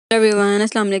Everyone,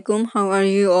 Assalamu alaikum. How are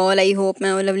you all? I hope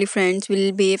my lovely friends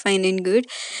will be fine and good.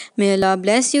 May Allah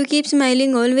bless you. Keep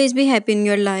smiling. Always be happy in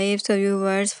your life. So,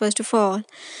 viewers, first of all,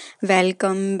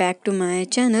 welcome back to my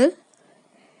channel.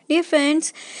 Dear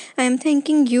friends, I am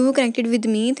thanking you connected with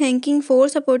me. Thanking for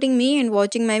supporting me and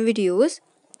watching my videos.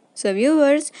 So,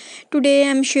 viewers, today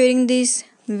I am sharing this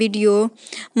video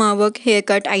mohawk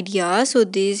haircut idea. So,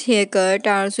 these haircut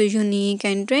are so unique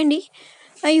and trendy.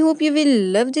 I hope you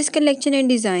will love this collection and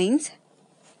designs.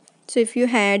 So, if you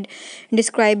had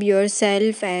described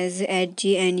yourself as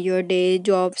edgy and your day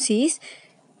job sees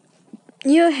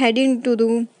you're heading to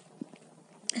the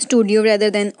studio rather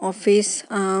than office,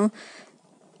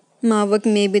 Mavak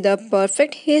may be the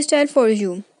perfect hairstyle for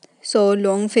you. So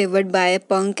long favored by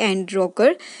punk and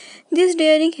rocker, this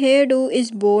daring hairdo is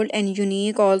bold and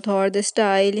unique. Although the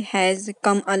style has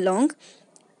come a long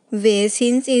way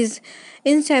since its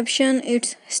inception,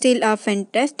 it's still a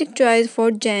fantastic choice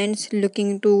for gents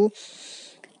looking to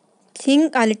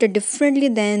think a little differently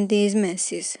than these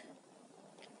masses.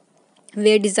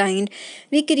 Were designed,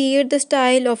 we create the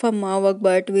style of a Mawak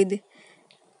but with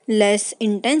less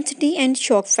intensity and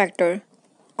shock factor.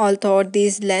 Although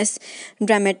this less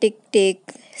dramatic take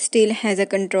still has a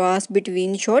contrast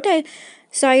between short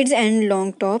sides and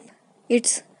long top,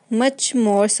 it's much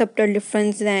more subtle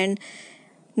difference than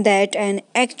that an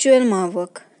actual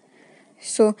Mawak.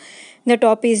 So the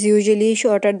top is usually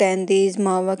shorter than these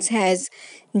Mawaks has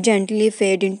gently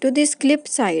fade into this clip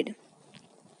side.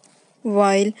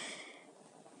 While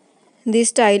this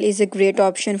style is a great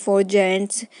option for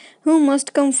gents who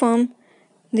must confirm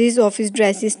these office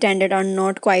dresses standard are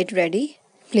not quite ready.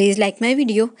 Please like my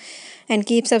video and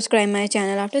keep subscribing my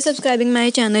channel. After subscribing my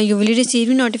channel, you will receive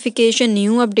notification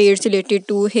new updates related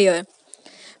to hair.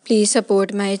 Please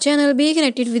support my channel. Be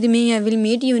connected with me. I will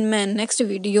meet you in my next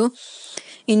video.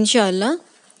 Inshallah.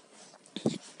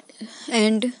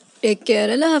 And take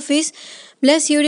care. Allah Hafiz. Bless you.